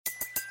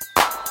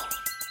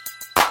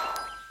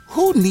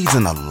Who needs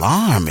an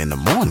alarm in the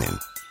morning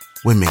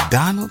when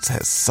McDonald's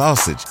has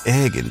sausage,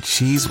 egg, and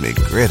cheese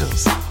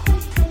McGriddles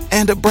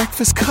and a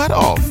breakfast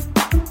cutoff?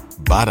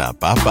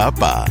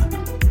 Ba-da-ba-ba-ba.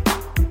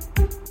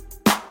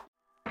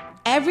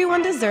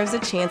 Everyone deserves a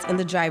chance in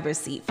the driver's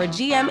seat. For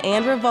GM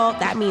and Revolt,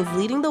 that means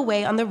leading the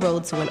way on the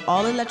road to an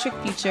all-electric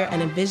future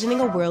and envisioning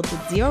a world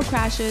with zero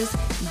crashes,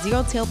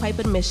 zero tailpipe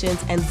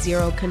emissions, and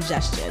zero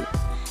congestion.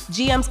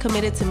 GM's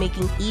committed to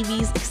making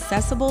EVs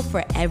accessible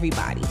for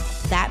everybody.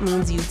 That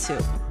means you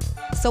too.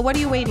 So what are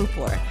you waiting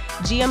for?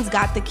 GM's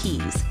got the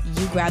keys.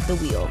 You grab the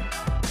wheel.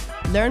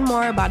 Learn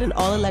more about an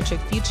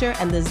all-electric future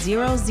and the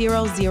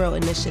 000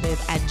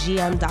 initiative at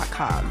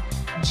gm.com.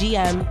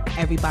 GM,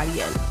 everybody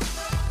in.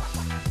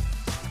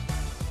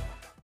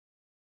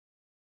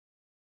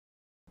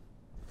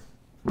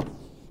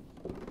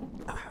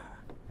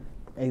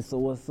 Hey, so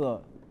what's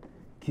up?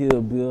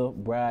 Kill Bill,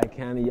 Broward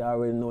County, y'all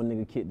already know a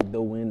nigga kicked the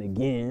door in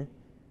again.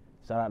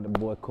 Shout out to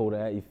boy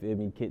Kodak, you feel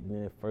me? He kicked it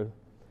in first.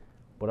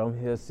 But I'm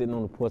here sitting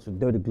on the porch with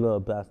Dirty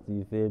Glove Bastard,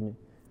 you feel me?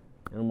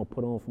 And I'm gonna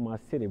put on for my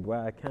city,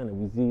 Broward County.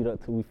 We Z'd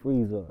up till we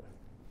freeze up.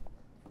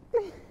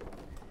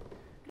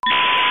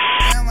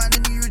 Damn, I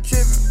knew you were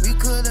tripping. We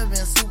could have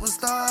been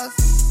superstars.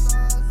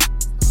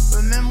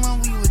 Remember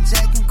when we were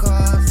jacking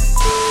cars?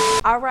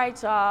 All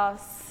right, y'all.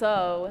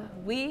 So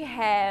we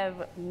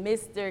have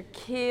Mr.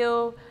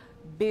 Kill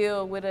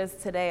Bill with us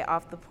today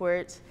off the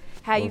porch.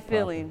 How you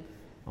feeling?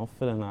 I'm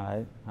feeling all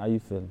right. How you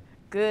feeling?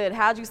 Good.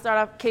 How'd you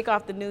kick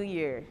off the new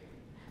year?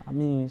 I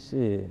mean,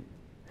 shit.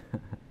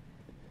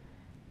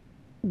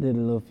 Did a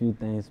little few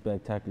things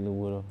spectacular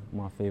with her,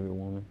 my favorite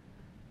woman.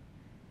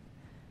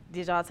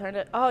 Did y'all turn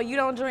it? Oh, you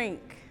don't drink?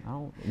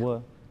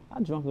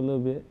 I drunk a little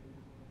bit.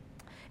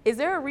 Is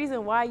there a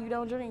reason why you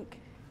don't drink?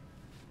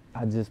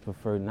 I just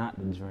prefer not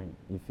to drink.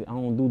 I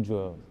don't do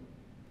drugs.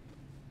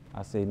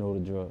 I say no to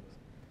drugs.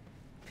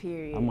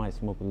 Period. I might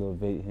smoke a little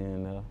vape here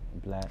and there,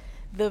 black.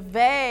 The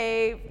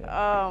vape,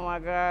 yeah. Oh my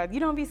God.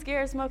 You don't be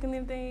scared smoking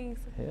them things?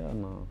 Hell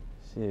no.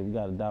 Shit, we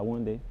gotta die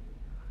one day.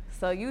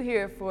 So you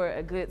here for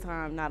a good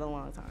time, not a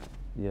long time?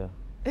 Yeah.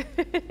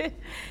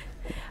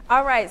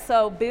 All right,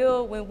 so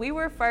Bill, when we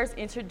were first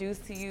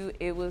introduced to you,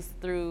 it was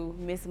through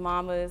Miss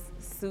Mama's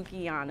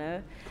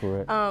Sukiana.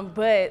 Correct.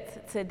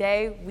 But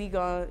today we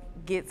gonna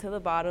get to the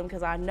bottom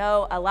because I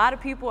know a lot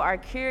of people are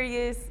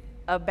curious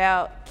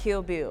about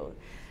Kill Bill.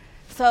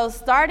 So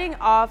starting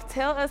off,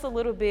 tell us a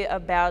little bit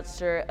about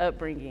your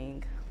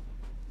upbringing.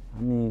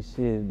 I mean, shit,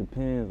 it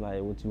depends,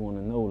 like, what you want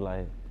to know,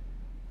 like,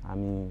 I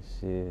mean,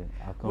 shit,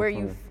 I come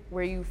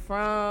Where you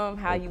from,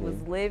 how you was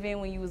living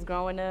when you was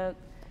growing up?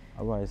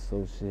 All right,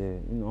 so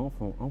shit, you know,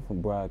 I'm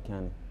from Broward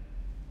County,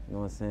 you know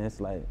what I'm saying?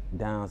 It's like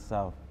down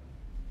south,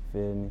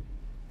 feel me,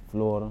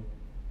 Florida.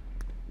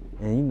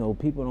 And you know,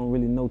 people don't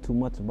really know too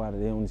much about it,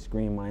 they only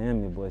scream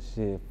Miami, but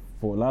shit,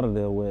 for a lot of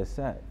them, where it's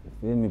at, you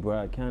feel me,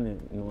 Broward County,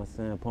 you know what I'm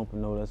saying,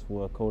 Pompano, that's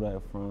where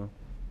Kodak from,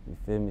 you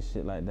feel me,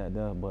 shit like that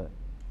there, but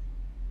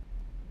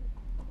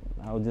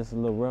I was just a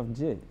little rough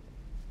jit.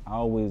 I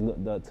always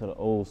looked up to the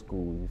old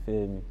school, you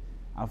feel me?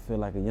 I feel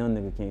like a young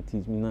nigga can't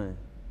teach me nothing,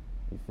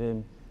 you feel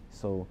me?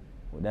 So,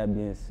 with that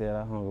being said,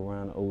 I hung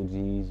around the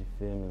OGs, you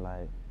feel me,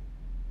 like,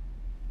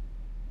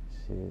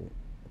 shit,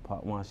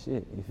 pop my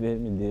shit, you feel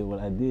me, did what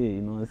I did,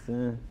 you know what I'm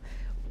saying?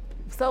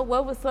 So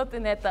what was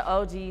something that the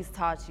OGs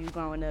taught you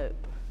growing up?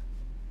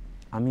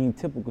 I mean,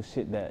 typical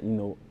shit that, you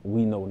know,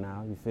 we know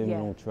now, you feel me, Yeah.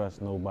 don't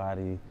trust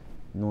nobody, you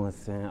know what I'm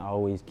saying,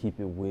 always keep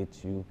it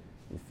with you,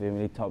 you feel me,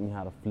 they taught me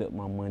how to flip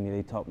my money,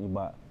 they taught me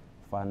about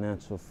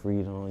financial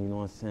freedom, you know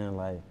what I'm saying,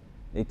 like,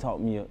 they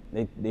taught me,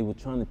 they were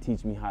trying to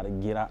teach me how to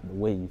get out the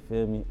way, you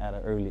feel me, at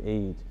an early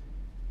age.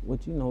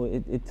 Which, you know,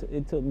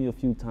 it took me a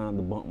few times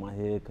to bump my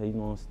head, cause, you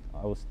know,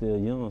 I was still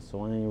young,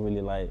 so I ain't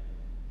really, like,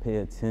 pay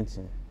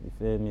attention, you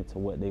feel me, to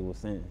what they were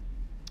saying.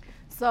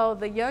 So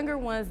the younger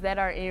ones that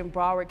are in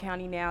Broward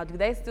County now, do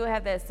they still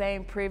have that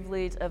same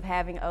privilege of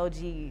having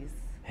OGs?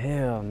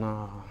 Hell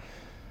nah.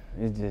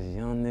 It's just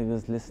young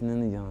niggas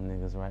listening to young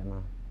niggas right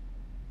now.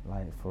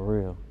 Like, for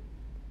real.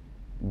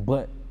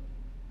 But,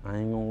 I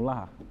ain't gonna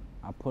lie.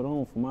 I put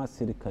on for my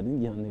city cause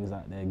these young niggas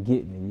out there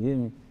get me, you hear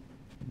me?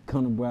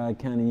 Come to Broward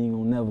County, you ain't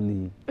gonna never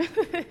leave.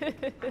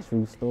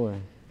 True story.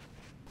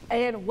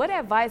 And what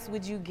advice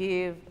would you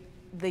give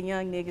the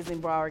young niggas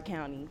in Broward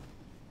County?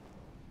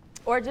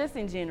 Or just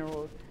in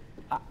general?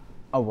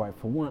 All right,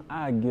 for one,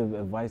 I give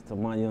advice to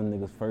my young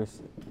niggas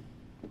first,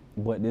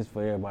 but this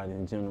for everybody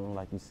in general,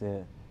 like you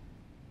said.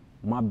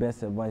 My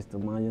best advice to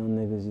my young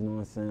niggas, you know what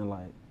I'm saying,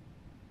 like,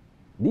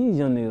 these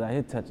young niggas out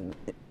here touching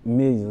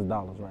millions of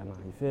dollars right now,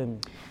 you feel me?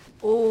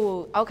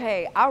 Ooh,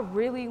 okay, I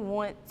really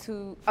want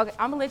to, okay,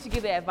 I'm gonna let you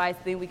give the advice,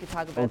 then we can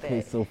talk about that.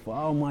 Okay, so for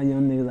all my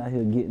young niggas out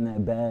here getting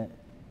that bad,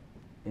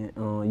 and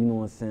you know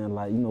what I'm saying,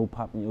 like, you know,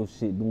 popping your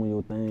shit, doing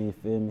your thing, you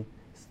feel me?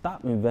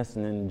 Stop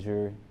investing in the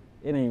jury.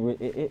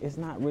 It's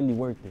not really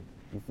worth it,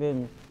 you feel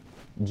me?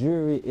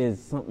 Jury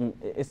is something,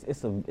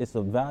 it's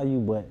a value,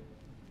 but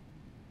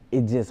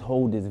it just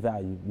holds its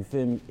value, you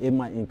feel me? It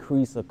might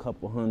increase a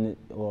couple hundred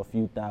or a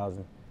few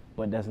thousand,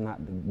 but that's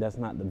not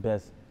the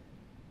best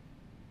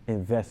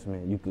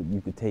investment you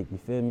could take, you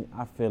feel me?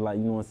 I feel like,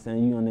 you know what I'm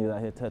saying, you young niggas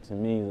out here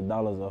touching millions of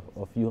dollars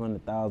or a few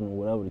 $100,000 or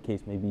whatever the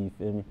case may be, you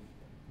feel me?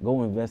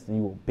 Go invest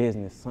in your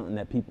business, something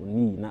that people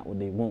need, not what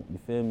they want, you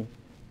feel me?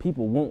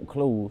 People want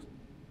clothes,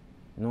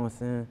 you know what I'm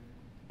saying?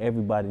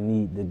 Everybody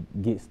need to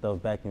get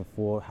stuff back and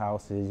forth,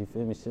 houses, you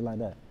feel me? Shit like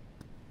that.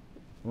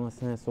 You know what I'm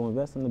saying? So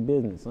invest in the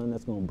business,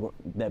 something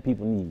that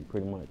people need,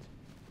 pretty much.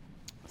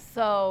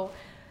 So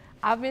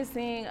I've been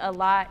seeing a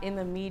lot in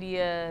the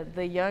media,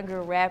 the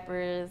younger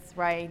rappers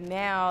right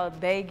now,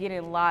 they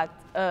getting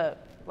locked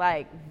up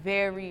like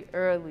very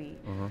early.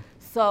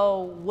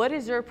 So what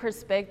is your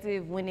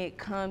perspective when it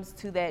comes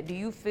to that? Do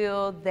you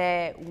feel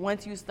that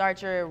once you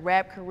start your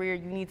rap career,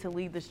 you need to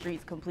leave the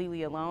streets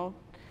completely alone?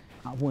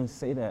 I wouldn't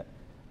say that.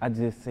 I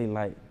just say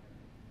like,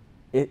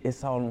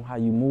 it's all on how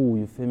you move,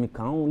 you feel me?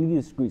 'Cause I don't leave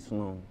the streets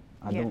alone.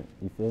 I don't,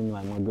 you feel me?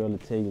 Like my girl will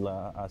tell you,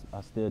 like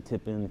I still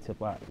tip in and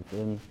tip out, you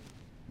feel me?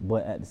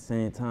 But at the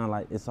same time,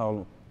 like it's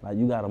all, like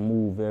you gotta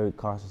move very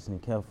cautious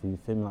and careful, you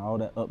feel me? Like all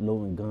that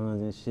uploading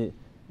guns and shit,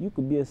 you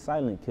could be a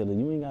silent killer.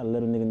 You ain't gotta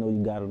let a nigga know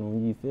you got it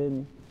on you, you feel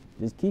me?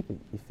 Just keep it,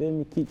 you feel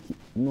me? Keep you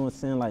know what I'm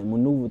saying? Like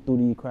maneuver through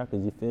these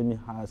crackers, you feel me?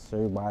 High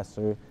sir, bye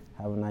sir,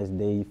 have a nice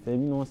day, you feel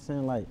me? You know what I'm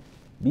saying? Like,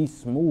 be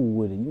smooth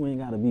with it. You ain't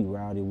gotta be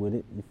rowdy with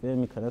it, you feel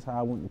me? 'Cause that's how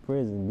I went to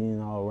prison,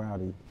 being all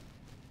rowdy. You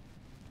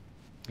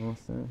know what I'm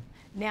saying?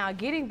 Now,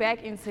 getting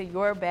back into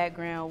your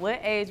background, what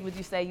age would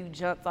you say you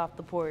jumped off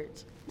the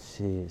porch?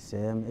 Shit,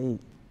 7, 8.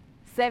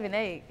 7,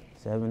 8?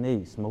 7,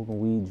 8, smoking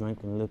weed,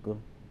 drinking liquor,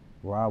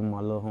 robbing my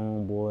little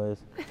homeboys.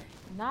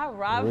 Not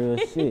robbing.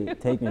 Real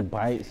shit, taking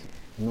bites,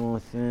 you know what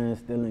I'm saying?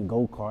 Stealing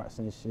go-karts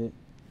and shit.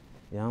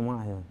 Yeah, I'm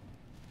out here.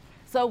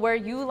 So were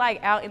you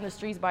like out in the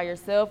streets by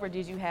yourself, or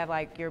did you have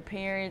like your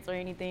parents or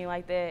anything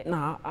like that?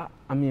 Nah,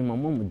 I mean, my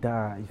mama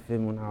died, you feel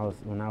me,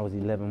 when I was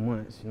 11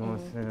 months, you know what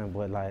I'm saying?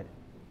 But like,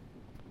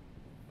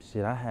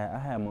 shit, I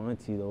had my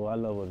auntie though, I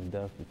love her to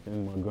death, you feel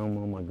me? My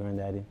grandma, my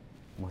granddaddy,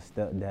 my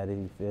stepdaddy,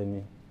 you feel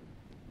me?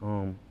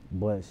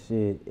 But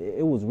shit,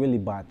 it was really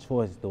by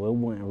choice though. It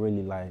wasn't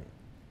really like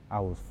I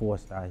was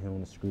forced out here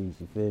on the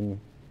streets, you feel me?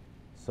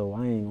 So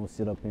I ain't gonna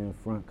sit up here in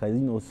front, 'cause you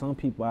know, some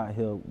people out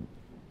here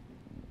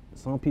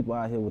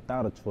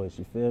without a choice,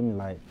 you feel me?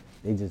 Like,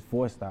 they just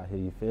forced out here,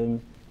 you feel me?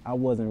 I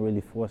wasn't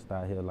really forced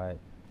out here, like,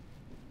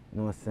 you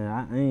know what I'm saying?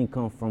 I ain't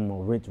come from a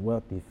rich,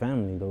 wealthy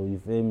family though, you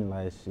feel me?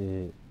 Like,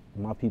 shit,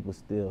 my people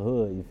still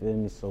hood, you feel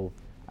me? So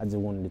I just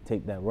wanted to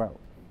take that route.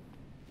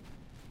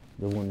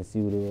 Just wanted to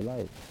see what it was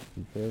like,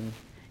 you feel me?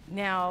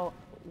 Now,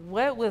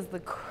 what was the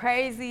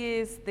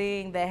craziest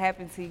thing that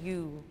happened to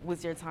you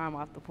with your time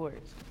off the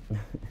porch?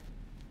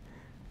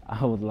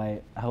 I was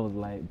like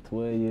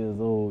 12 years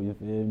old, you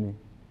feel me?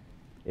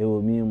 It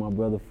was me and my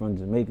brother from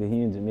Jamaica.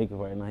 He in Jamaica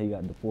right now, he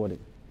got deported.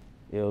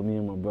 It was me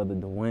and my brother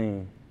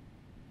Dwayne.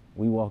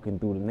 We walking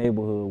through the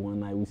neighborhood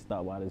one night, we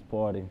stopped by this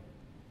party.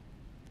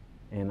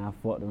 And I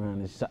fucked around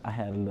and shot, I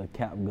had a little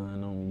cap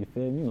gun on me, you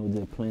feel me? You know,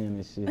 just playing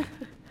this shit.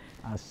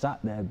 I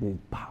shot that bitch,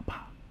 pop,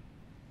 pop.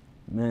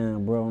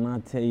 Man, bro, when I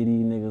tell you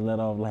these niggas let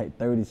off like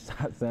 30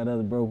 shots at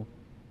us, bro,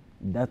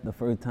 that's the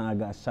first time I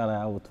got shot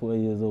at. I was 12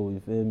 years old, you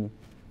feel me?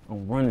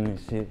 I'm running and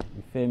shit,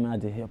 you feel me? I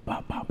just hear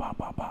pop, pop, pop,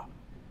 pop, pop.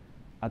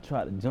 I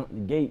tried to jump the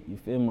gate, you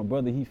feel me? My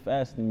brother, he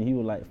faster than me. He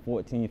was like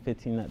 14,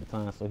 15 at the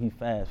time, so he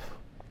fast.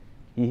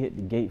 He hit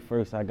the gate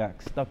first. I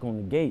got stuck on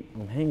the gate.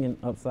 I'm hanging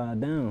upside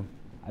down.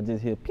 I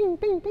just hear ping,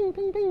 ping, ping,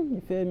 ping, ping,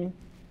 you feel me?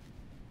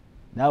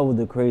 That was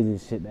the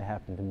craziest shit that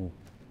happened to me.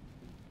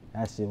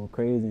 That shit was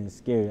crazy and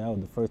scary. That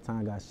was the first time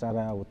I got shot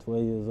at. I was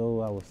 12 years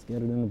old. I was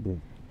scared than a bitch.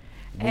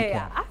 Hey,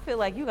 I feel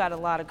like you got a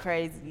lot of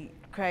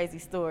crazy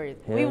stories.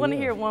 Hell We want to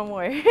yeah. hear one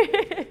more.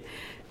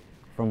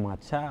 From my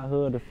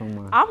childhood or from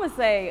my... I'm going to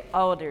say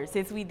older,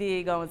 since we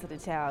did go into the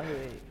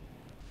childhood.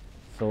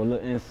 So a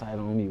little insight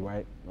on me,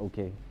 right?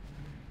 Okay.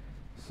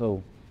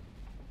 So,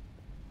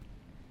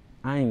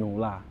 I ain't gonna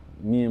lie.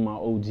 Me and my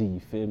OG,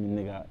 you feel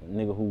me?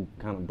 Nigga who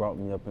kind of brought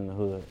me up in the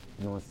hood.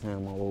 You know what I'm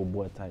saying? My old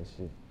boy type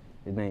shit.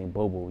 His name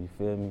Bobo, you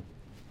feel me?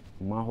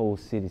 My whole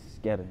city's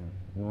scared of him.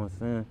 You know what I'm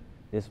saying?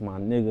 This my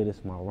nigga,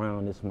 this my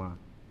round,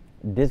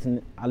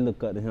 I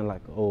look up to him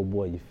like an old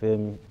boy, you feel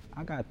me?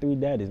 I got 3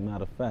 daddies,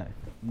 matter of fact.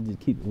 You just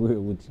keep it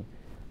real with you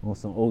on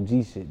some OG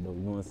shit though, you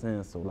know what I'm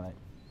saying? So like,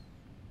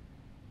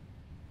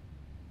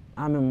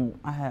 I remember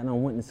I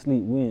went to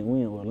sleep, we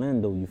in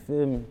Orlando, you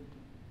feel me?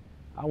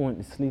 I went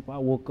to sleep, I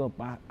woke up,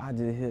 I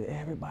just hear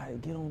everybody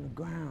get on the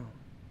ground,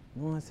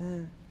 you know what I'm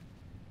saying?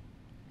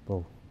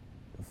 Bro,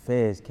 the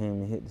feds came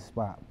and hit the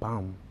spot,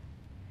 bam,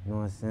 you know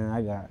what I'm saying?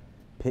 I got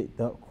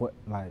picked up quick,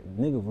 like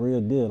nigga real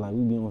deal, like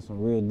we be on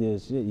some real deal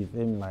shit, you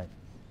feel me? Like,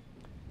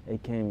 they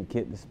came and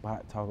kicked the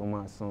spot talking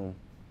about some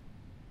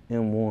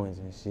M1s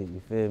and shit,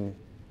 you feel me?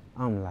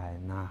 I'm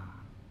like, nah.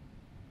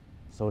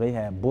 So they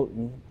had booked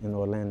me in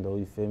Orlando,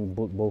 you feel me?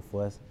 Booked both of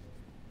us.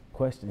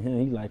 Questioned him,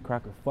 he like,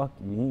 cracker, fuck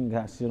you, he ain't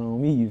got shit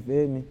on me, you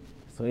feel me?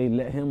 So they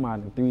let him out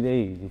in 3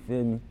 days, you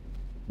feel me?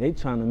 They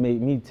trying to make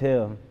me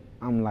tell,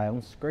 I'm like,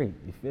 I'm straight,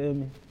 you feel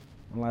me?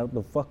 I'm like, what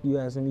the fuck you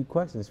asking me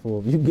questions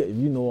for? If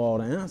you know all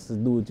the answers,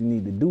 do what you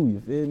need to do, you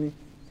feel me?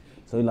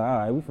 So he like, all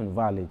right, we finna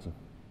violate you.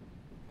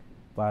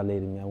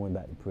 Violated me, I went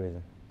back to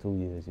prison, 2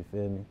 years, you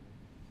feel me?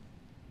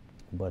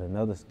 But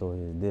another story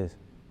is this.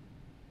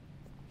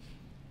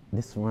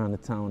 This around the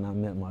time when I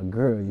met my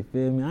girl, you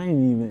feel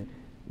me?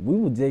 We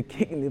were just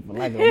kicking it for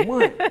like a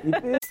month, you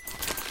feel me?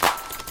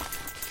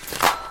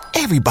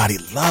 Everybody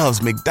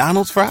loves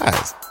McDonald's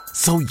fries.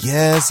 So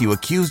yes, you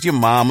accused your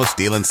mom of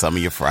stealing some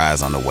of your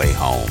fries on the way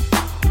home.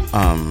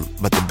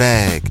 But the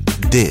bag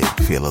did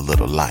feel a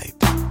little light.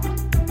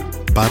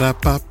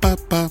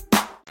 Ba-da-ba-ba-ba.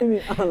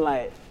 I'm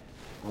like,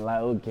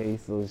 okay,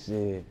 so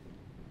shit.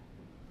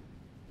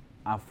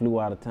 I flew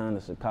out of town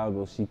to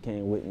Chicago. She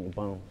came with me,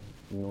 boom.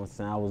 You know what I'm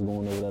saying? I was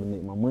going over there to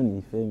make my money,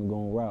 you feel me?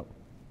 Going route.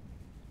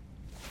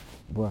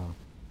 Bro,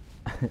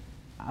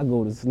 I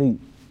go to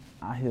sleep.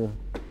 I hear,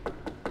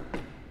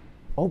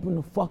 open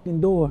the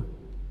fucking door.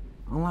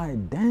 I'm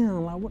like,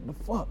 damn, like, what the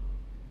fuck?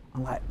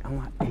 I'm like,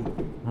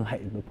 hey,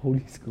 the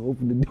police go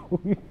open the door.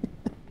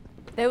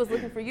 They was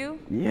looking for you?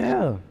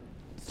 Yeah.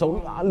 So,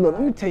 look,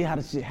 let me tell you how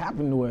the shit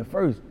happened to her at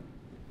first.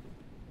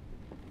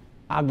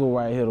 I go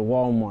right here to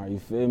Walmart, you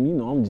feel me? You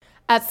know, I'm just...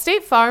 At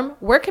State Farm,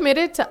 we're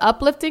committed to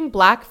uplifting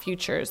Black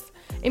futures.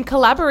 In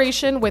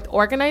collaboration with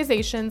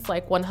organizations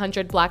like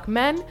 100 Black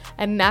Men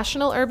and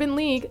National Urban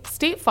League,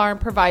 State Farm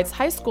provides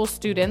high school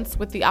students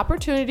with the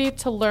opportunity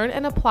to learn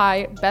and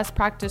apply best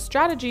practice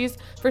strategies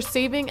for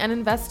saving and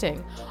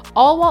investing,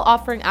 all while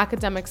offering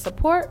academic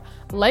support,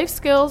 life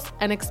skills,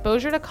 and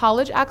exposure to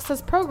college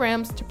access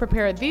programs to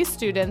prepare these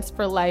students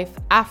for life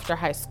after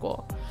high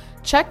school.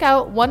 Check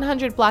out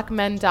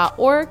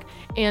 100blackmen.org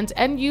and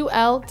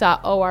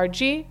nul.org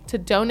to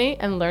donate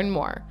and learn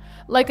more.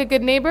 Like a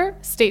good neighbor,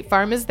 State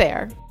Farm is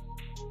there.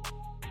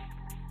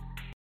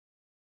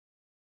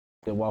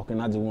 Walking,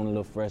 I just want a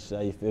little fresh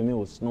air, you feel me? It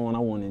was snowing, I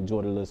want to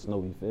enjoy the little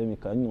snow, you feel me?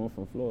 Cause you know I'm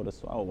from Florida,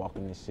 so I was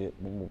walking this shit,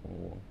 boom, boom,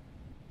 boom, boom.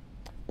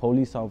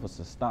 Police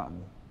officer stopped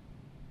me.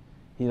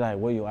 He like,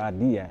 where your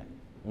ID at?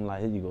 I'm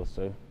like, here you go,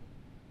 sir.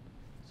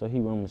 So he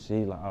run my shit,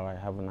 he like, all right,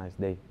 have a nice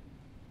day.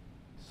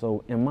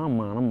 So in my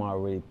mind, I'm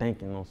already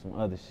thinking on some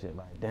other shit,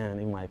 like, damn,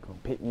 they might come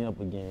pick me up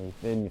again, you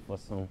feel me, for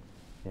some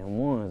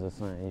M1s or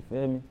something, you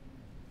feel me?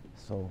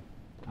 So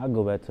I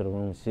go back to the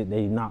room, shit,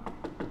 they knock.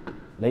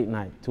 Late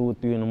night, 2 or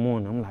 3 in the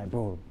morning, I'm like,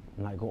 bro,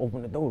 go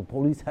open the door, the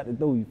police at the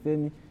door, you feel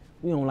me?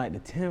 We on like the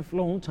 10th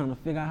floor, I'm trying to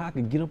figure out how I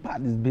can get up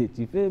out this bitch,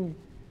 you feel me?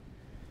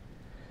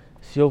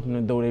 She opened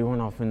the door, they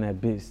run off in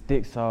that bitch,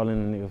 sticks all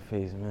in the nigga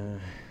face, man.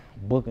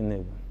 Book a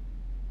nigga.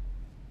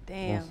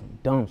 Damn. On some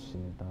dumb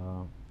shit,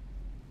 dog.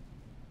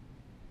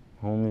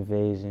 Home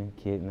invasion,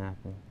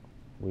 kidnapping,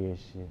 weird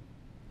shit.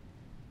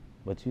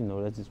 But you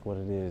know, that's just what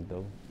it is,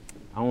 though.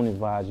 I don't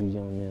advise you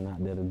young men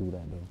out there to do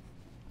that, though.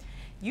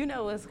 You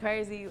know what's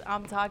crazy?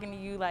 I'm talking to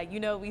you like,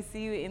 you know, we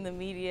see you in the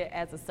media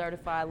as a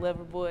certified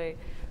lover boy,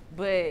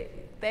 but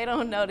they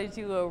don't know that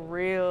you a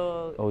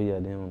real... Oh, yeah,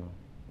 they don't know.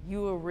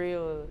 You a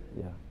real...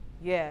 Yeah.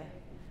 Yeah.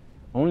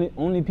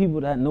 Only people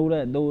that know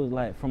that, though, is,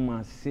 like, from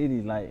my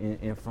city, like,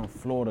 and from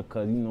Florida,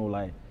 because, you know,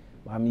 like,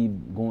 by me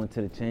going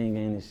to the chain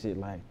gang and shit,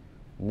 like,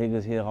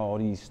 niggas hear all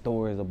these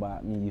stories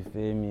about me, you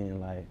feel me?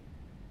 And, like,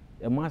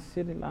 in my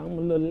city, like, I'm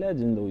a little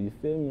legend, though, you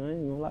feel me? I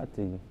ain't gonna lie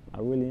to you. I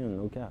really am,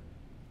 no cap.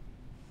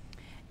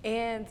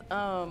 And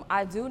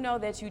I do know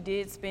that you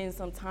did spend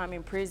some time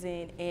in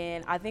prison,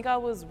 and I think I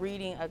was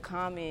reading a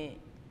comment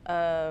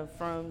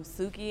from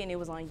Suki, and it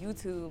was on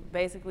YouTube,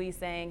 basically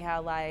saying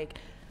how, like,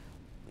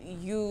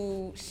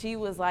 she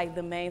was like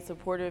the main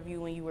supporter of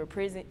you when you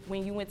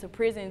went to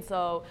prison.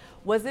 So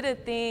was it a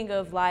thing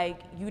of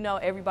like, you know,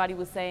 everybody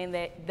was saying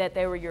that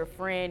they were your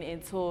friend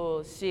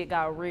until shit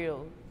got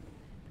real?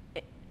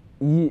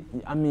 Yeah,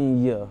 I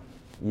mean,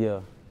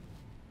 yeah.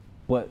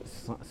 But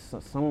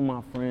some of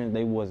my friends,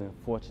 they wasn't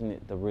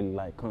fortunate to really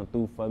like come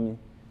through for me.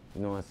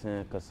 You know what I'm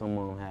saying? Cause some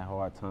of them had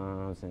hard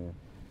times and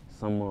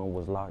some of them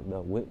was locked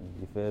up with me,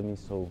 you feel me?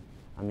 So,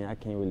 I mean, I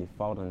can't really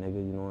fault a nigga,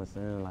 you know what I'm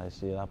saying? Like,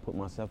 shit, I put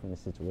myself in a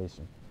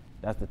situation.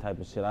 That's the type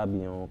of shit I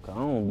be on, cause I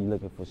don't be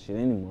looking for shit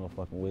any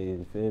motherfucking way,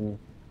 you feel me?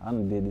 I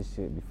done did this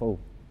shit before.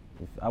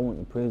 I went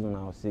to prison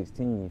when I was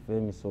 16, you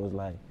feel me? So it's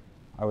like,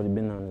 I already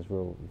been on this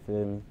road, you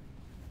feel me?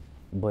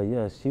 But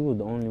yeah, she was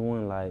the only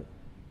one, like,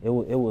 it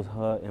was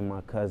her and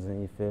my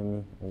cousin, you feel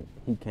me? And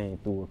he came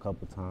through a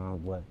couple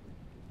times, but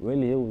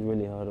really, it was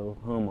really her though,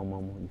 her and my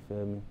mama, you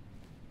feel me?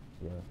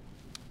 Yeah.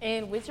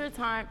 And with your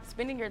time,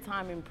 spending your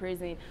time in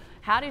prison,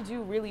 how did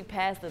you really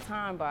pass the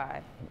time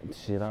by?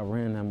 Shit, I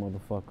ran that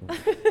motherfucker.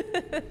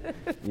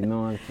 You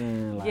know what I'm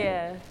saying? Like,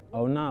 yeah.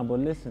 Oh nah,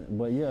 but listen,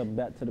 but yeah,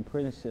 back to the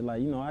prison shit,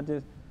 like, you know, I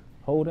just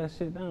hold that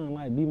shit down,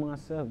 like, be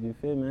myself, you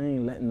feel me? I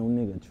ain't letting no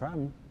nigga try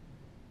me.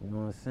 You know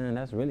what I'm saying?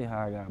 That's really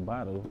how I got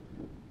by though.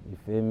 You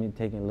feel me?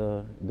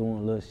 Doing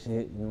a little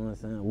shit, you know what I'm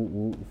saying? Whoop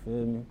whoop, you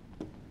feel me?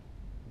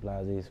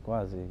 Blase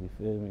squazy, you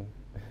feel me?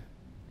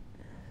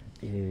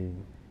 Yeah.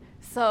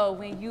 So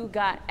when you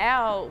got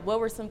out, what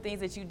were some things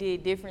that you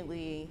did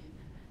differently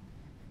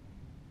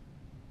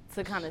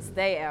to kind of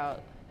stay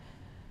out?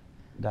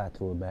 Got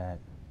to a bag.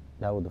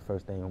 That was the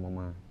first thing on my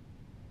mind.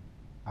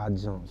 I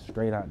jumped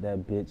straight out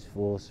that bitch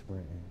full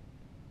sprinting.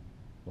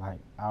 Like,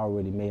 I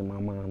already made my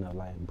mind up,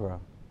 like, bruh,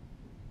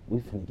 we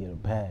finna get a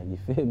bag, you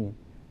feel me?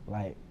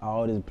 Like,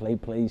 all this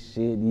play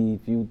shit, these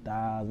few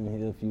thousand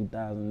here, few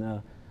thousand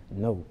there.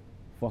 No,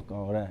 fuck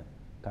all that.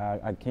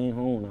 I came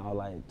home and I was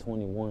like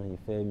 21, you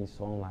feel me?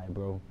 So I'm like,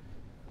 bro,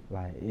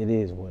 like, it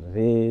is what it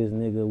is,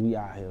 nigga, we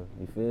out here,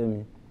 you feel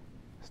me?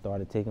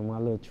 Started taking my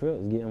little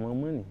trips, getting my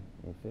money,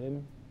 you feel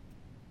me?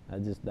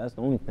 That's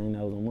the only thing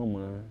that was on my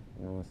mind,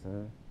 you know what I'm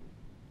saying?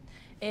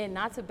 And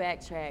not to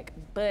backtrack,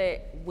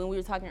 but when we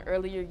were talking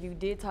earlier, you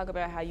did talk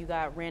about how you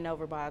got ran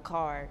over by a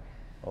car.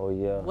 Oh,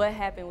 yeah. What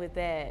happened with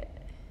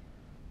that?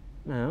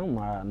 Man, I'm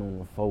riding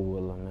on a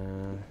 4-wheeler,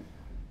 man.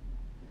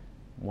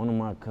 One of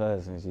my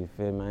cousins, you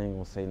feel me? I ain't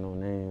gonna say no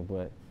names,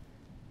 but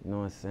you know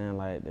what I'm saying?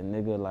 Like, the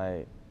nigga,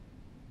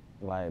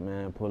 like,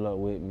 man, pull up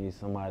with me,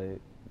 somebody, you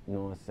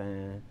know what I'm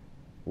saying?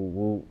 Whoop,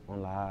 whoop.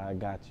 I'm like, I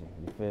got you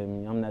feel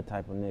me? I'm that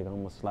type of nigga,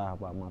 I'm gonna slide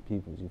by my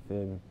peoples, you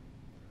feel me?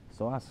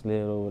 So I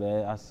slid over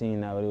there, I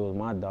seen that it was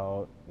my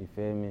dog, you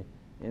feel me?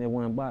 And it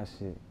wasn't by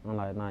shit. I'm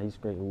like, nah, you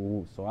straight,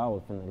 whoop, whoop. So I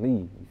was finna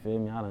leave, you feel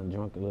me? I done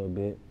drunk a little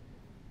bit.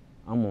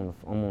 I'm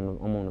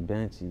on the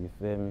benchy, you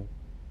feel me?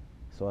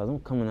 So as I'm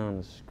coming down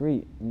the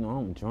street, you know,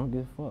 I'm drunk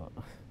as fuck.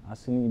 I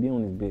shouldn't even be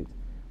on this bitch,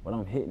 but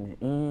I'm hitting it.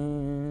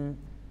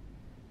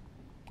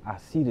 I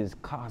see this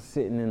car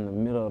sitting in the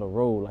middle of the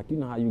road. Like, you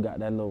know how you got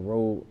that little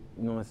road,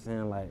 you know what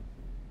I'm saying?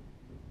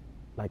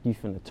 Like you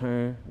finna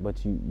turn,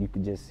 but you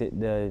could just sit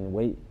there and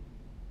wait.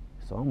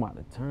 So I'm about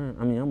to turn.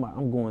 I mean,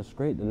 I'm going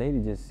straight. The lady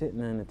just sitting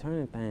there in the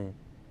turning thing.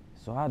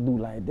 So I do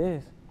like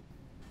this.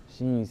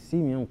 She didn't see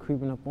me. I'm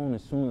creeping up on her.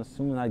 As soon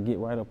as I get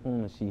right up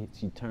on her,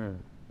 she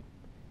turned,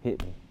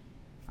 hit me.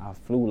 I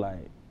flew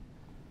like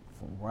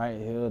from right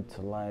here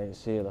to like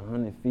shit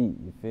 100 feet.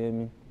 You feel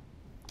me?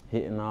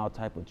 Hitting all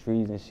type of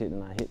trees and shit,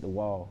 and I hit the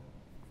wall.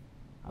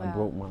 Wow.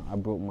 I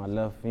broke my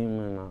left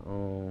femur,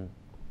 and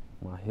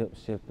my hip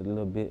shifted a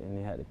little bit, and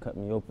they had to cut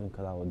me open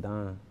because I was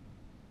dying.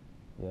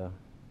 Yeah.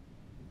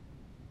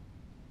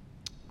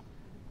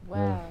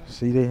 Wow.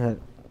 See, they had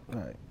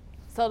like.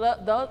 So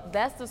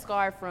that's the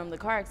scar from the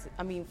car accident.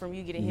 I mean, from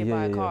you getting hit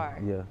by a car.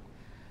 Yeah.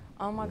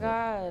 Oh my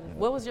God. Yeah.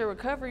 What was your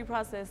recovery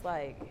process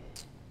like?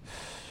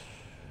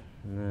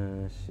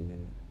 Man, shit.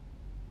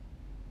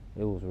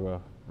 It was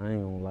rough. I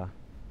ain't gonna lie.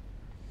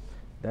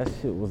 That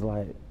shit was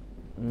like,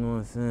 you know what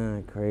I'm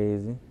saying,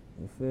 crazy.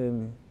 You feel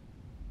me?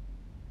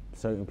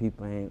 Certain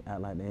people ain't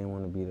act like they ain't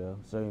want to be there.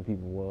 Certain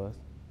people was.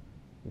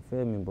 You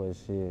feel me? But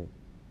shit,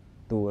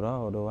 through it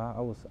all though, I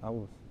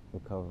was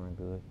recovering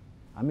good.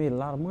 I made a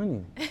lot of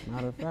money,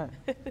 matter of fact.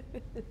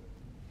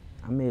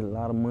 I made a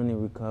lot of money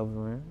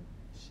recovering.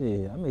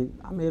 Shit, I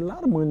made a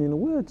lot of money in a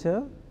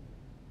wheelchair.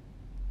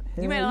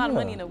 You made a lot of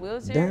money in a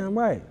wheelchair? Damn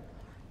right.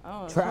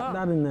 Oh, trapped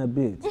out in that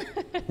bitch.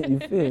 You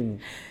feel me?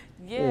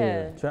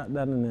 Yeah. Trapped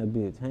out in that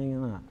bitch,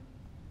 hanging out.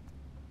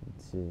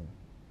 Shit. You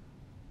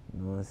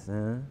know what I'm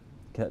saying?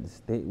 Kept the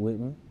stick with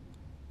me.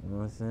 You know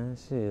what I'm saying?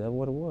 Shit, that's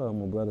what it was.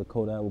 My brother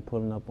Kodak was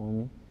pulling up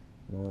on me.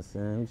 You know what I'm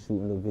saying? He was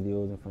shooting little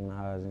videos in front of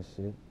the house and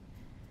shit.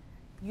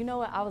 You know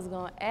what, I was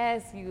gonna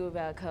ask you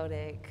about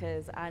Kodak,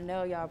 cause I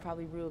know y'all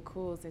probably real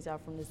cool since y'all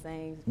from the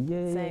same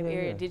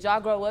area. Yeah. Did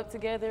y'all grow up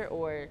together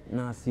or?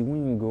 Nah, see, we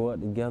didn't grow up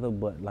together,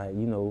 but like,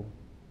 you know,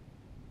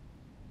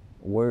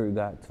 word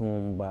got to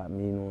him about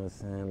me, you know what I'm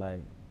saying? Like,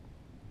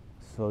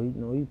 so, you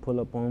know, he pull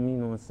up on me, you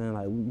know what I'm saying?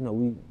 Like,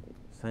 we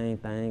same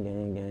thing,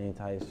 gang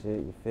type shit,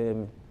 you feel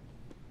me?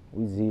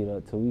 We Z'd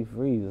up till we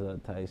freeze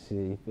up type shit,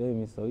 you feel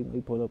me? So, he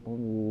pull up on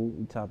me,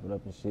 we chop it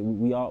up and shit.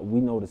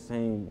 We know the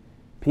same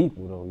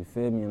people though, you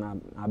feel me?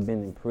 And I've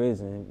been in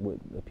prison with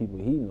the people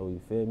he know, you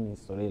feel me?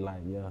 So they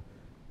like, yeah,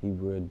 he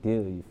real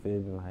deal, you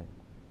feel me? Like,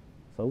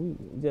 so we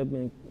just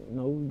been, you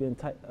know, we've been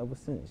tight ever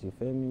since, you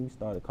feel me? We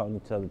started calling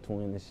each other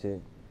twin and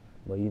shit.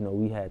 But, you know,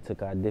 we had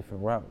took our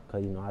different route,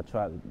 cause, you know,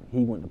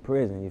 he went to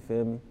prison, you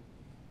feel me?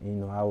 And, you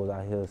know, I was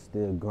out here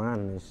still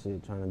grinding and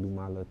shit, trying to do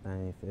my little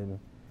thing, you feel me?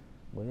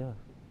 But yeah,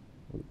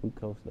 we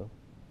close though.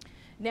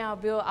 Now,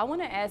 Bill, I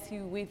want to ask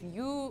you, with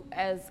you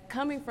as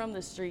coming from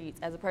the streets,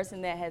 as a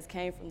person that has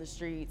came from the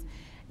streets,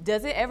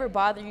 does it ever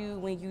bother you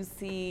when you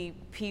see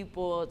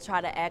people try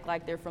to act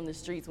like they're from the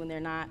streets when they're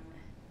not?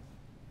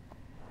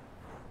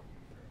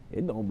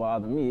 It don't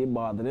bother me, it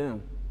bother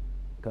them.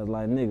 Cause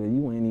like, nigga,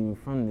 you ain't even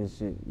from this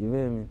shit, you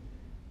feel me?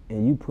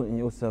 And you putting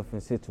yourself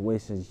in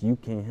situations you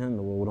can't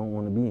handle or don't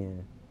want to be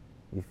in.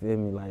 You feel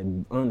me? Like,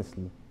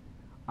 honestly,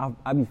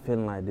 I be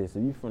feeling like this.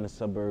 If you from the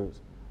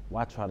suburbs,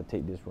 why try to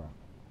take this route?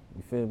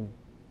 You feel me?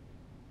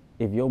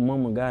 If your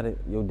mama got it,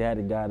 your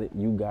daddy got it,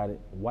 you got it,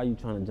 why you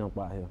trying to jump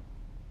out here?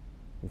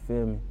 You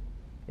feel me?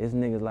 It's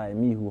niggas like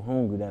me who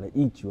hungry that'll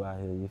eat you out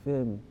here, you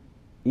feel me?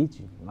 Eat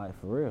you, like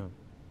for real.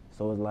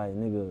 So it's like,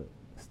 nigga,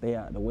 stay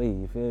out the way,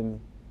 you feel me?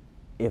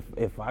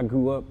 If I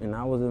grew up and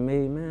I was a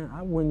made man,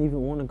 I wouldn't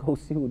even want to go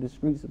see what the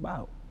streets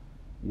about.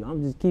 You know,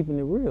 I'm just keeping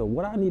it real.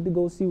 What I need to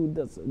go see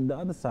what the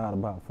other side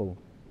about for?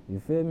 You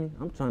feel me?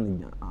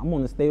 I'm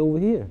gonna stay over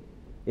here.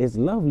 It's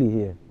lovely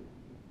here.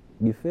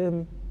 You feel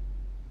me?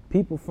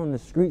 People from the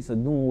streets are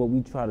doing what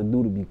we try to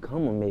do to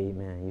become a made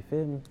man, you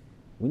feel me?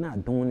 We're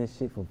not doing this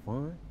shit for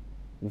fun.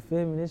 You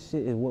feel me? This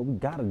shit is what we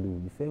gotta do.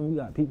 You feel me? We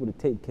got people to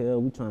take care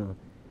of. We trying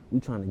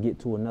to get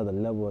to another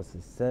level of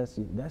success.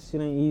 That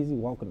shit ain't easy.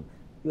 Walking,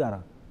 you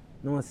gotta,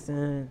 you know what I'm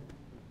saying?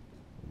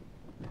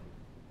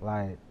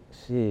 Like,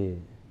 shit,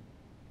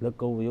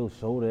 look over your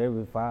shoulder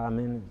every 5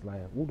 minutes.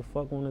 Like, who the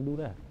fuck wanna do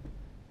that?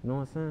 You know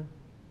what I'm saying?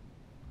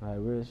 Like,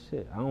 real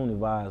shit. I don't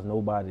advise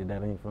nobody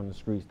that ain't from the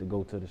streets to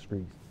go to the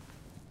streets.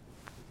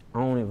 I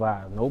don't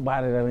advise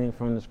nobody that ain't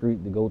from the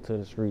street to go to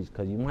the streets,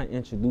 because you might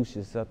introduce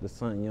yourself to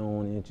something you don't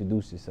want to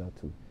introduce yourself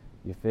to.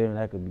 You feel me?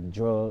 That could be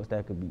drugs,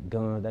 that could be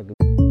guns, that could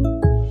be...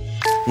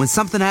 When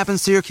something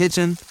happens to your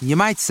kitchen, you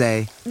might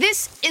say,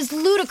 "This is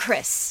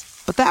ludicrous."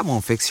 but that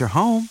won't fix your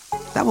home.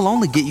 That will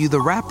only get you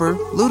the rapper,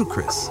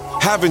 Ludacris.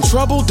 Having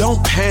trouble?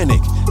 Don't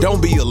panic.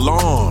 Don't be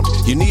alarmed.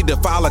 You need to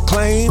file a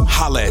claim?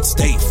 Holla at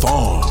State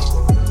Farm.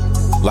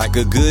 Like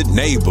a good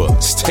neighbor,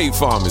 State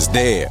Farm is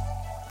there.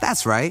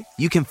 That's right.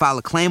 You can file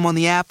a claim on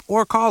the app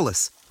or call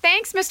us.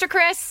 Thanks, Mr.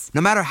 Chris.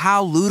 No matter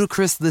how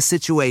ludicrous the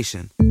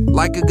situation,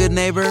 like a good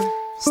neighbor,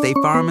 State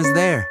Farm is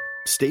there.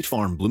 State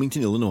Farm,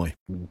 Bloomington, Illinois.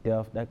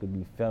 Death, that could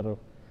be federal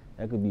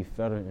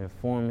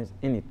informants,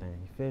 anything.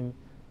 You feel me?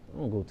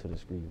 Don't go to the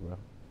street, bro.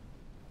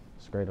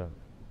 Straight up.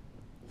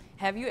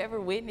 Have you ever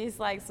witnessed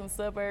like some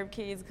suburb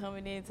kids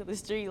coming into the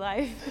street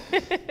life?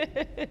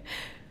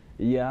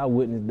 Yeah, I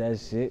witnessed that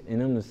shit, and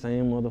them the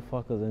same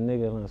motherfuckers a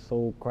nigga done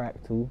sold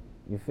crack to.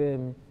 You feel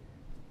me?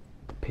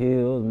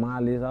 Pills,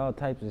 mollies, all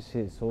types of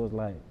shit. So it's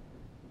like,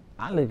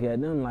 I look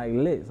at them like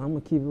licks. I'm gonna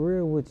keep it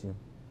real with you.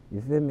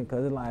 You feel me?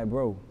 Cause it's like,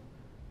 bro,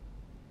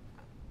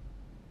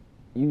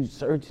 you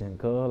searching,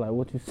 cuz, like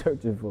what you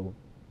searching for?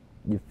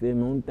 You feel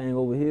me? Only thing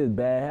over here is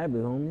bad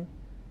habits, homie.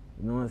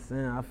 You know what I'm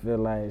saying? I feel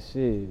like,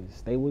 shit,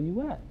 stay where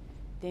you at.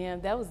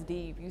 Damn, that was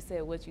deep. You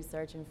said what you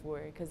searching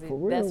for, because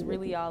For that's real,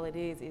 really all it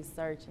is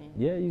searching.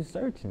 Yeah, you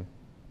searching.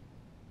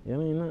 You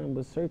ain't nothing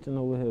but searching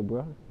over here,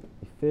 bro.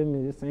 You feel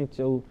me? This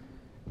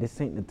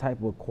ain't the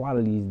type of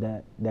qualities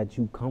that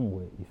you come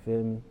with. You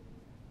feel me?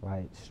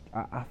 Like,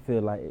 I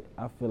feel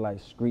like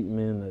street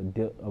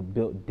men are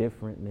built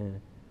different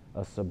than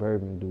a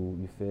suburban dude.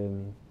 You feel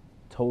me?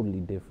 Totally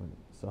different.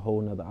 It's a whole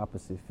nother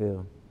opposite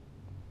feel.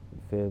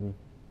 You feel me?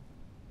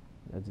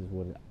 That's just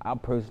what I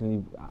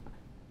personally.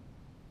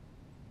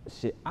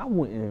 I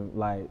wouldn't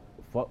like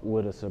fuck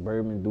with a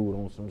suburban dude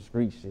on some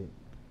street shit.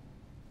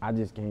 I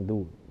just can't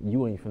do it.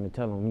 You ain't finna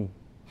tell on me.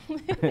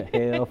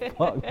 Hell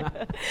fuck nah.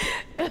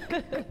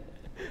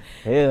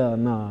 Hell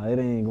nah, it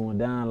ain't going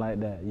down like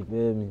that. You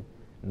feel me?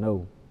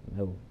 No.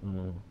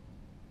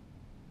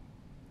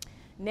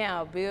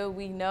 Now, Bill,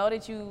 we know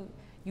that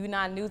you're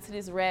not new to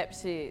this rap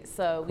shit,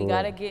 so we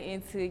gotta get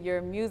into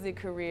your music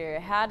career.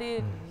 How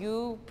did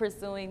you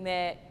pursuing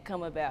that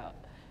come about?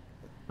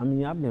 I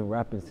mean, I've been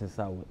rapping since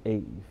I was 8,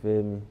 you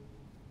feel me?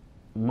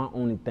 My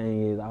only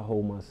thing is I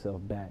hold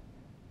myself back.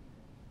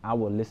 I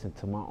would listen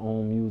to my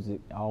own music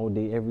all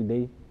day, every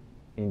day,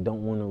 and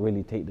don't want to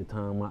really take the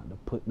time out to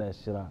put that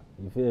shit out.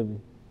 You feel me?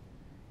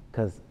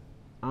 Cause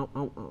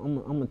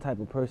I'm a type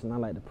of person, I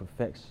like to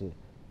perfect shit.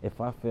 If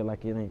I feel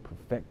like it ain't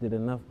perfected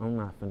enough, I'm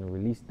not finna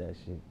release that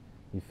shit.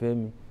 You feel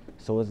me?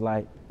 So it's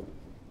like,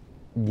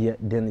 yeah,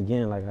 then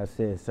again, like I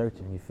said,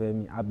 searching, you feel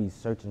me? I be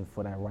searching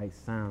for that right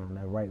sound,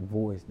 that right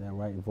voice, that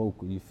right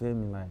vocal, you feel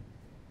me? Like,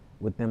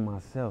 within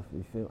myself,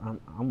 you feel,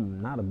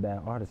 I'm not a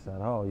bad artist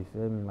at all, you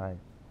feel me? Like,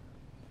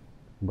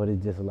 but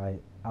it's just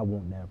like, I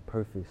want that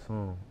perfect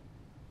song.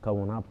 Cause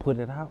when I put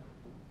it out,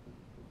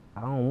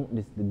 I don't want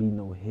this to be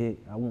no hit.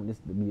 I want this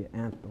to be an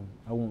anthem.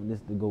 I want this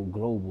to go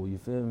global, you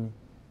feel me?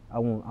 I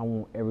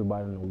want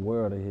everybody in the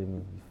world to hear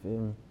me, you feel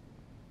me?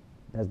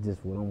 That's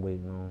just what I'm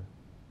waiting on.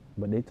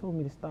 But they told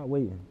me to stop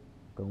waiting,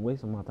 cause I'm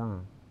wasting my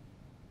time.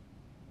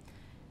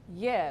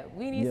 Yeah,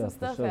 we need some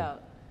stuff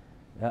out.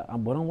 Yeah,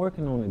 but I'm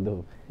working on it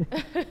though.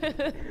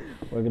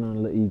 Working on a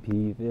little EP,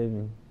 you feel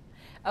me?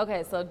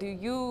 Okay, so do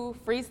you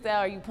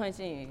freestyle or you punch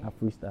in? I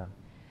freestyle.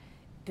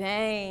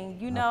 Dang,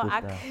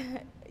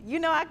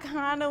 I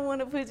kind of want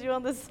to put you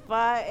on the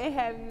spot and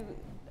have you.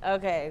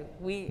 Okay,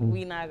 we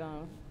not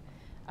gonna.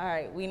 All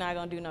right, we not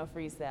gonna do no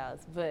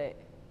freestyles, but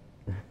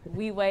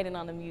we waiting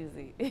on the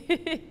music.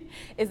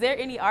 Is there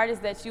any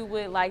artists that you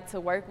would like to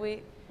work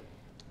with?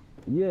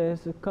 Yeah,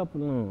 it's a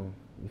couple of them.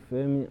 You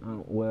feel me?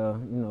 Well,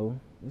 you know,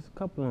 it's a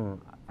couple of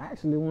them. I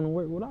actually want to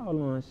work with all of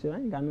them. Shit, I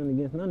ain't got nothing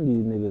against none of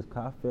these niggas,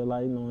 cause I feel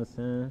like, you know what I'm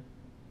saying?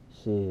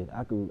 Shit,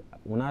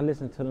 when I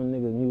listen to them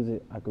niggas'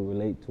 music, I could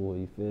relate to it,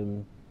 you feel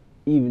me?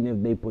 Even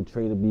if they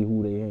portray to be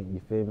who they ain't, you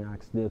feel me? I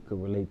still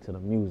could relate to the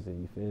music,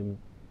 you feel me?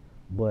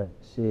 But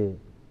shit,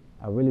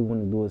 I really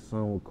want to do a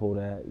song with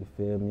Kodak, you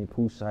feel me?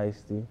 Pooh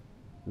Shiesty,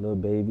 Lil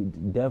Baby,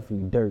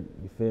 definitely Dirt,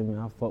 you feel me?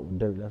 I fuck with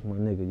Dirt, that's my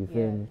nigga, you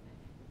feel me?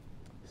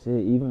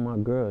 Shit, even my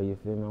girl, you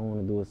feel me? I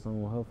want to do a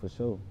song with her for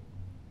sure.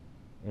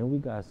 And we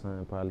got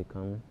something probably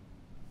coming.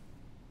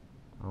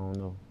 I don't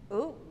know.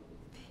 Ooh,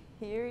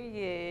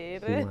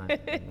 period. She might,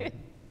 I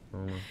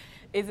don't know.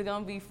 Is it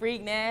gonna be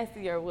freak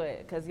nasty or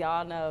what? Cause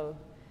y'all know,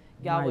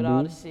 y'all with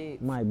all the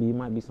shit. Might be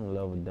some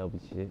level double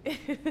shit. You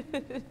know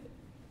what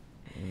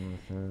I'm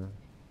saying?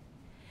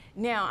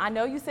 Now, I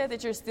know you said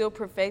that you're still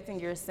perfecting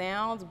your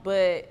sound,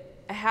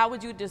 but how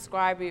would you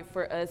describe it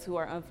for us who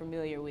are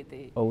unfamiliar with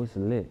it? Oh, it's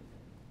lit.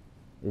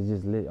 It's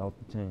just lit off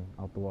the chain,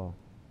 off the wall.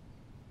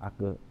 I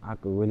could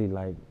really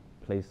like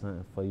play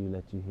something for you,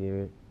 let you hear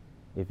it,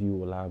 if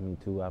you allow me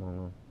to. I don't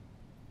know,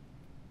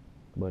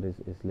 but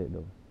it's lit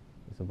though.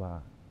 It's a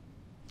vibe.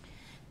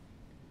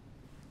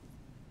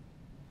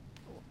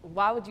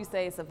 Why would you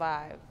say it's a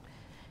vibe?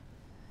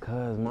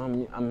 Cause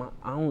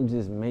I don't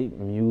just make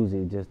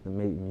music just to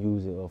make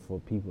music or for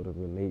people to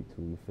relate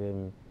to. You feel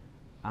me?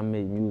 I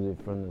make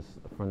music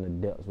from the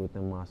depths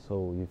within my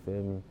soul. You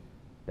feel me?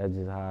 That's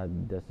just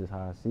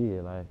how I see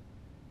it. Like,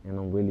 and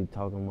I'm really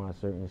talking about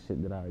certain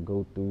shit that I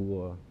go through,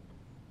 or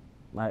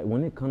like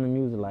when it comes to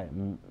music,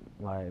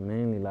 like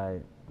mainly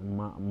like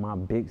my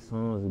big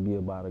songs would be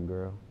about a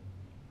girl.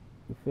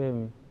 You feel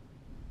me?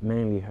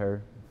 Mainly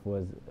her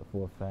for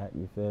a fact.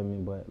 You feel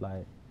me? But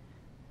like,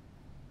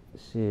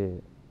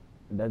 shit.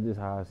 That's just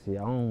how I see it.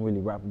 I don't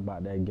really rap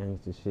about that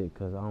gangster shit,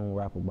 cause I don't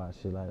rap about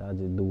shit like that. I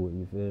just do it,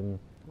 you feel me?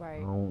 Right.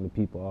 I don't want the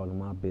people all in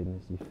my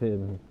business, you feel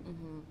me?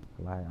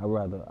 Mm-hmm. Like,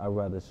 I'd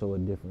rather show a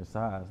different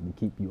side to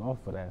keep you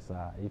off of that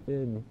side, you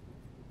feel me?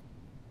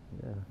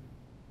 Yeah.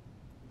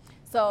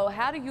 So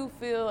how do you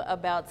feel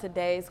about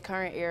today's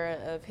current era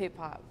of hip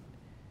hop?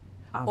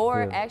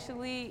 Or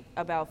actually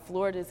about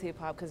Florida's hip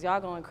hop, cause y'all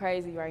going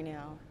crazy right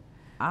now.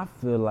 I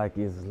feel like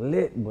it's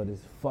lit, but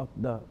it's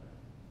fucked up.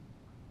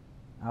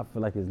 I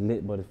feel like it's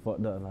lit, but it's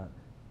fucked up. Like,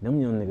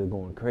 them young niggas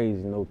going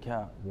crazy, no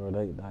cap, bro.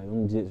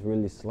 Them jits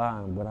really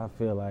sliding, but I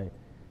feel like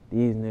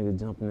these niggas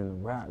jumping in the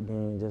rap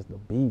game just the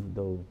beef,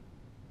 though.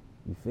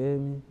 You feel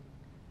me?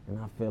 And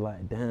I feel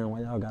like, damn, why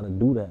y'all gotta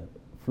do that?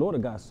 Florida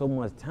got so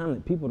much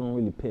talent, people don't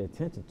really pay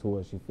attention to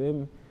us, you feel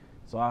me?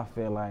 So I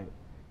feel like,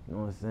 you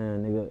know what I'm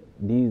saying, nigga,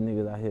 these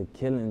niggas out here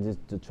killing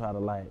just to try to,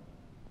 like,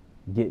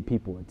 get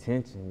people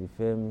attention, you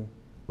feel me?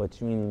 But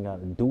you ain't even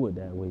gotta do it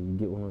that way, you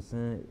get what I'm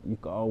saying? You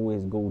could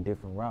always go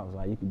different routes.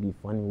 Like, you could be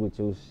funny with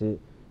your shit,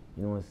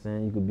 you know what I'm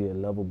saying? You could be a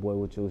lover boy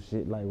with your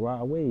shit, like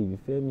Rod Wave, you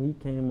feel me? He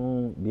came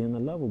on being a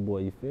lover boy,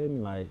 you feel me?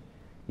 Like,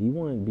 he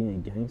wasn't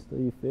being gangster,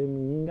 you feel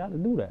me? You ain't gotta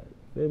do that,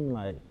 you feel me?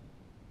 Like,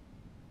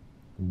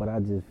 but I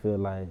just feel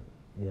like,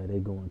 yeah, they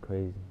going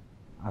crazy.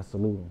 I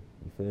salute them,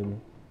 you feel me?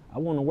 I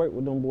wanna work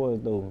with them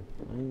boys though,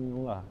 I ain't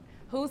gonna lie.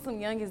 Who's some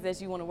youngins that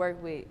you wanna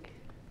work with?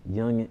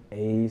 Young and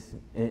Ace,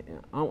 and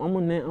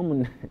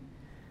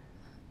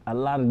a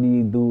lot of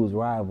these dudes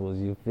rivals,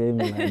 you feel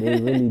me? Like,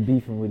 they really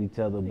beefing with each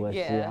other, but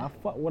yeah. Shit, I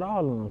fuck with all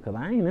of them, cause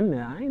I ain't in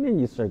there, I ain't in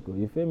your circle,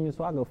 you feel me?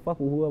 So I can fuck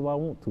with whoever I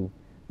want to,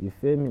 you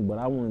feel me? But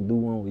I wanna do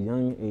one with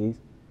Young and Ace,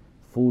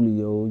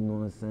 Fulio, you know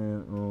what I'm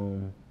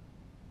saying?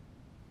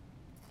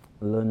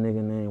 A little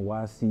nigga named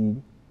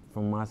YC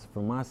from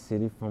my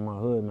city, from my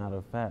hood, matter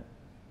of fact.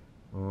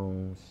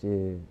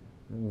 Shit,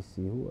 let me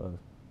see, who else?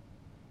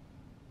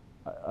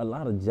 A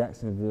lot of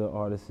Jacksonville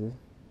artists.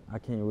 I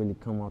can't really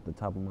come off the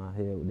top of my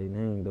head with their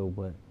name though,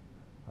 but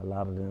a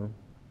lot of them.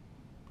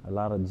 A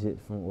lot of jits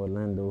from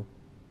Orlando.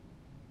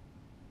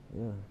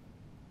 Yeah.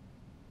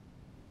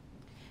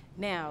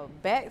 Now,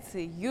 back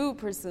to you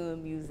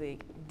pursuing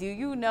music. Do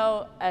you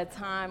know a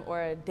time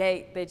or a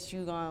date that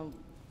you gonna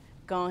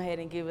go ahead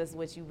and give us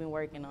what you've been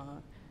working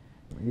on?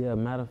 Yeah,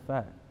 matter of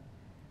fact,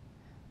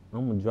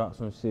 I'm gonna drop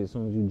some shit as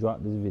soon as you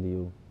drop this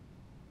video.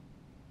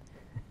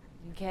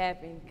 You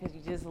capping, cause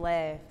you just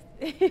laughed.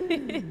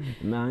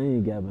 Nah, I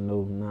ain't gabbing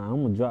no. Nah,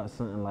 I'm gonna drop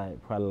something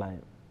like, probably like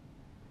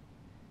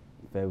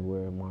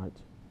February, March.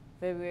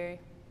 February?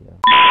 Yeah.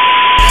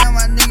 Damn,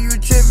 I knew you were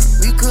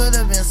tripping. We could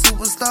have been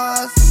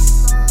superstars.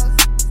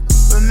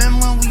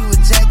 Remember when we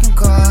were jacking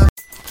cars?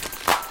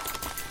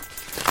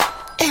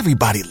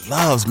 Everybody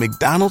loves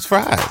McDonald's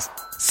fries.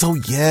 So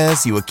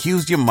yes, you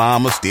accused your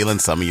mom of stealing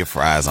some of your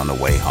fries on the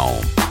way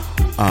home.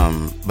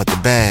 But the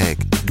bag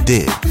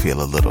did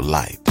feel a little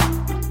light.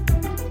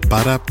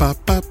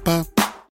 Ba-da-ba-ba-ba.